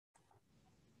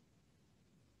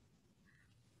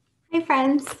Hi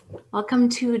friends, welcome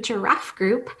to Giraffe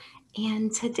Group, and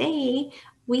today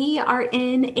we are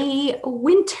in a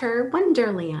winter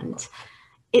wonderland.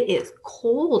 It is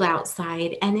cold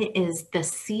outside and it is the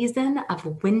season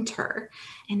of winter.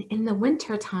 And in the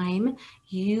winter time,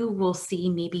 you will see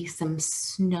maybe some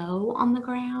snow on the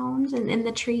ground and in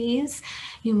the trees.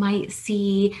 You might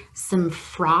see some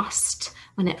frost.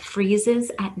 When it freezes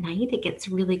at night, it gets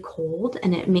really cold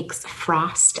and it makes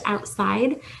frost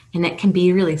outside, and it can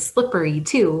be really slippery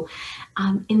too.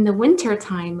 In the winter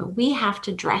time, we have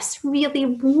to dress really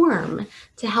warm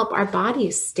to help our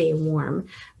bodies stay warm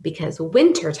because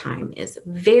winter time is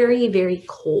very, very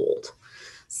cold.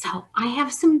 So I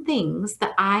have some things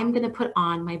that I'm going to put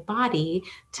on my body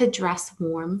to dress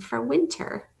warm for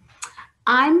winter.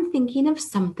 I'm thinking of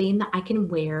something that I can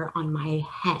wear on my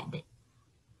head.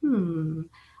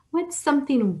 What's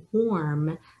something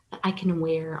warm that I can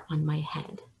wear on my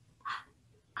head?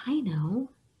 I know,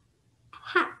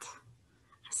 hat,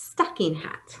 a stocking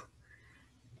hat.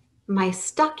 My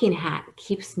stocking hat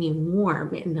keeps me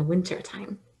warm in the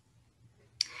wintertime.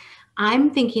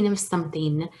 I'm thinking of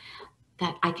something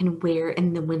that I can wear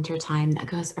in the wintertime that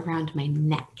goes around my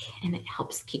neck and it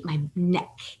helps keep my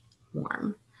neck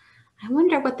warm. I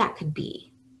wonder what that could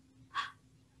be.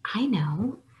 I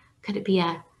know. Could it be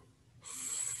a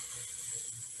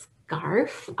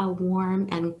scarf, a warm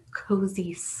and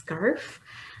cozy scarf?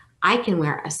 I can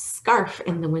wear a scarf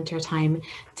in the wintertime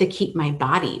to keep my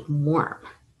body warm.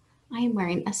 I am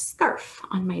wearing a scarf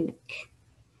on my neck.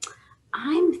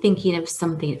 I'm thinking of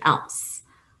something else.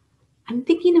 I'm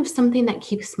thinking of something that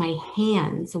keeps my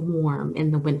hands warm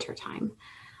in the wintertime.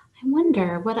 I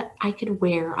wonder what I could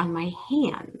wear on my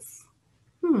hands.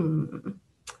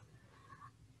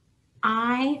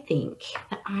 I think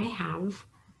that I have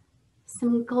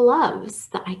some gloves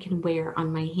that I can wear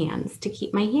on my hands to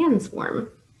keep my hands warm.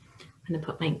 I'm going to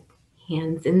put my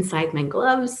hands inside my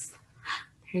gloves.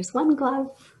 There's one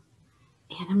glove.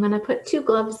 And I'm going to put two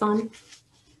gloves on.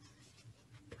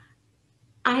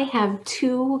 I have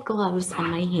two gloves on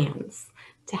my hands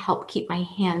to help keep my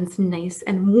hands nice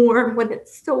and warm when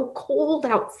it's so cold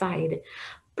outside.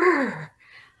 Brr!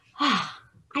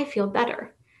 I feel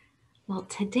better. Well,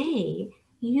 today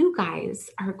you guys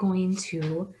are going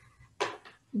to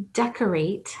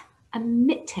decorate a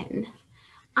mitten.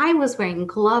 I was wearing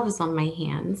gloves on my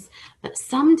hands, but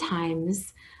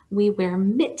sometimes we wear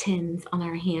mittens on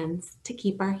our hands to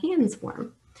keep our hands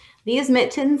warm. These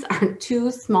mittens are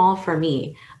too small for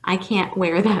me. I can't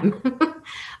wear them.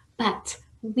 But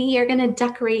we are going to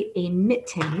decorate a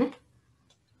mitten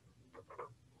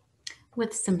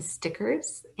with some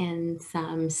stickers and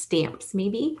some stamps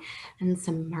maybe, and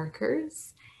some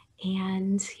markers.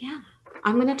 And yeah,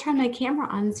 I'm going to turn my camera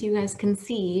on so you guys can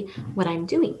see what I'm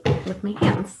doing with my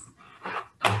hands.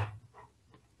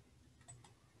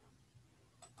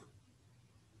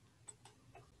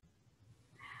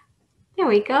 There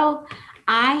we go.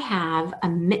 I have a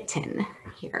mitten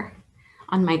here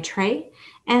on my tray,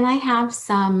 and I have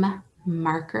some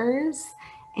markers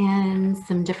and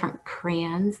some different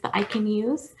crayons that I can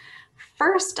use.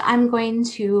 First, I'm going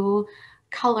to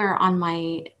color on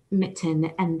my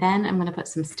mitten, and then I'm going to put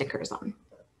some stickers on.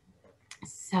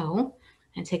 So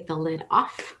I take the lid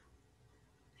off.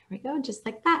 There we go, just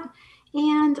like that.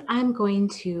 And I'm going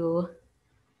to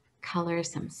color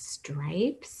some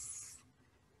stripes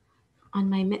on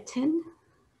my mitten.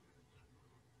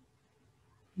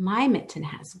 My mitten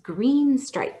has green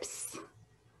stripes.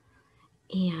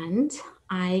 And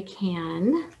I'm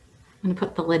going to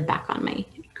put the lid back on my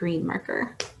green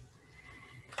marker.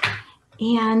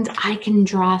 And I can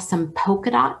draw some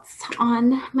polka dots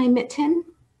on my mitten.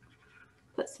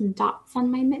 Put some dots on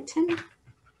my mitten.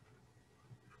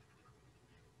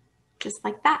 Just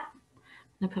like that.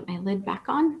 I'm going to put my lid back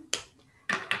on.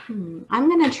 I'm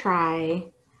going to try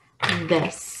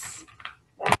this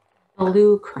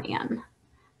blue crayon.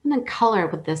 I'm going to color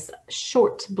with this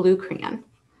short blue crayon.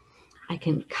 I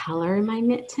can color my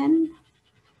mitten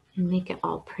and make it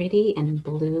all pretty and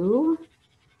blue.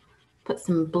 Put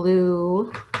some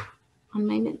blue on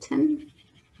my mitten.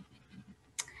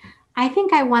 I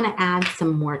think I want to add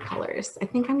some more colors. I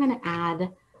think I'm going to add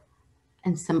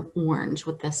some orange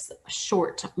with this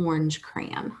short orange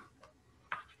crayon.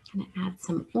 I'm going to add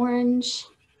some orange.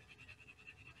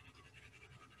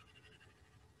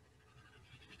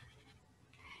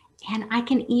 And I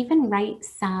can even write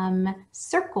some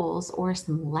circles or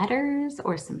some letters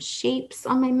or some shapes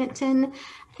on my mitten.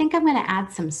 I think I'm going to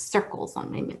add some circles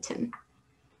on my mitten.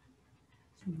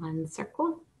 One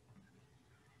circle,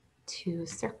 two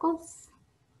circles,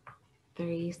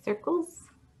 three circles.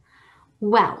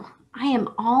 Well, I am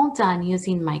all done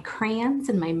using my crayons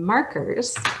and my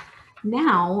markers.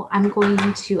 Now I'm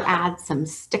going to add some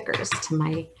stickers to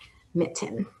my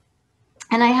mitten.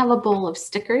 And I have a bowl of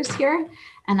stickers here,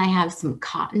 and I have some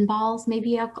cotton balls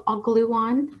maybe I'll glue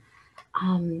on.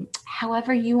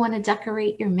 However you want to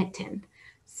decorate your mitten.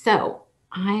 So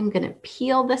I'm going to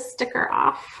peel this sticker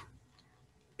off,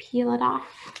 peel it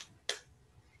off.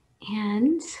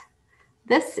 And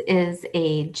this is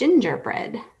a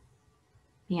gingerbread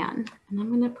man, and I'm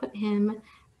going to put him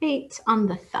right on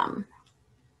the thumb,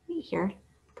 right here,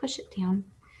 push it down.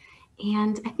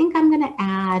 And I think I'm going to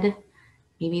add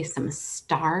maybe some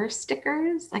star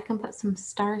stickers. I can put some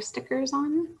star stickers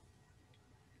on.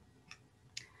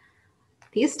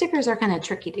 These stickers are kind of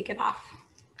tricky to get off.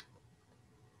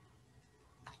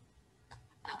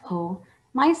 Uh-oh,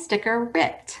 my sticker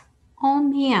ripped. Oh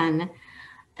man,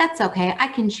 that's okay. I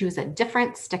can choose a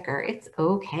different sticker. It's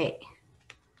okay.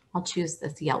 I'll choose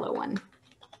this yellow one.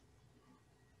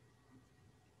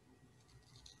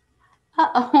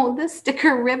 Uh-oh, this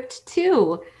sticker ripped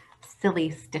too.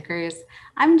 Silly stickers.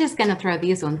 I'm just gonna throw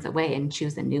these ones away and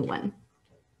choose a new one.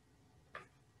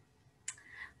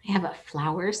 I have a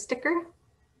flower sticker.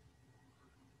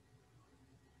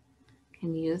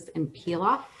 Can use and peel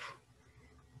off.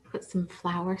 Put some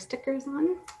flower stickers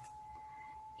on.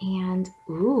 And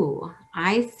ooh,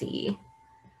 I see.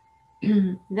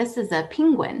 This is a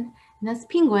penguin. And this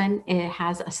penguin, it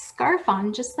has a scarf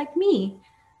on just like me.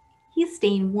 He's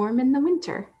staying warm in the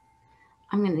winter.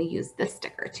 I'm going to use this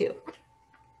sticker too.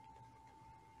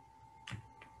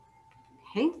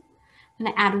 Okay, I'm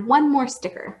going to add one more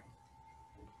sticker.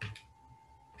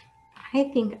 I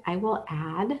think I will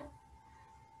add, it's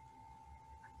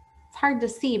hard to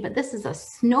see, but this is a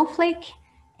snowflake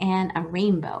and a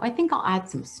rainbow. I think I'll add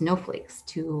some snowflakes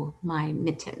to my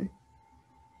mitten.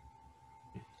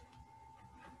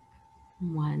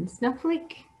 One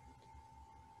snowflake,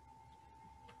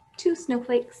 two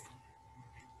snowflakes.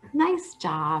 Nice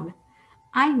job.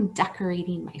 I'm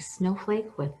decorating my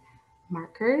snowflake with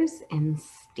markers and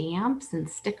stamps and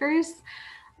stickers.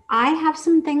 I have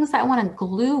some things that I want to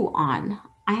glue on.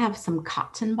 I have some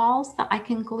cotton balls that I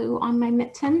can glue on my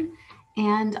mitten,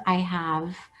 and I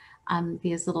have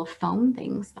these little foam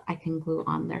things that I can glue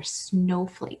on. They're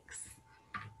snowflakes.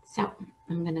 So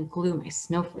I'm going to glue my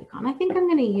snowflake on. I think I'm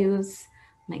going to use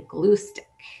my glue stick.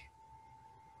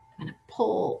 I'm going to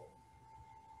pull.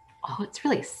 Oh, it's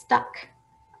really stuck.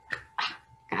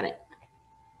 Got it.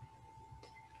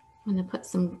 I'm going to put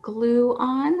some glue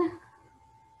on.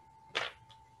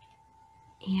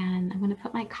 And I'm going to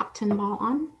put my cotton ball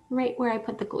on right where I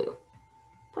put the glue.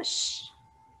 Push.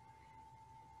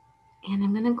 And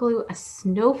I'm going to glue a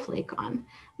snowflake on.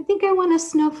 I think I want a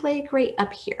snowflake right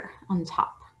up here on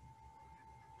top.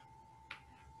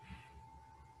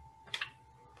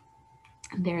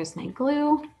 And there's my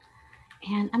glue.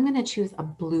 And I'm going to choose a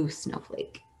blue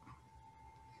snowflake.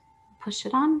 Push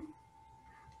it on.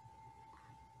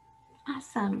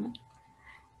 Awesome.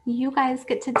 You guys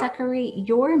get to decorate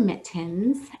your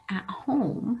mittens at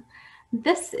home.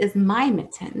 This is my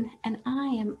mitten, and I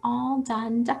am all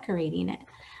done decorating it.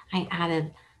 I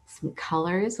added some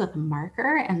colors with a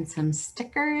marker and some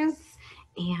stickers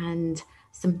and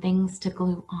some things to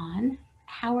glue on.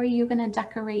 How are you going to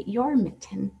decorate your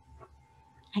mitten?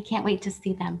 I can't wait to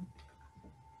see them.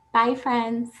 Bye,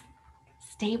 friends.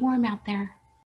 Stay warm out there.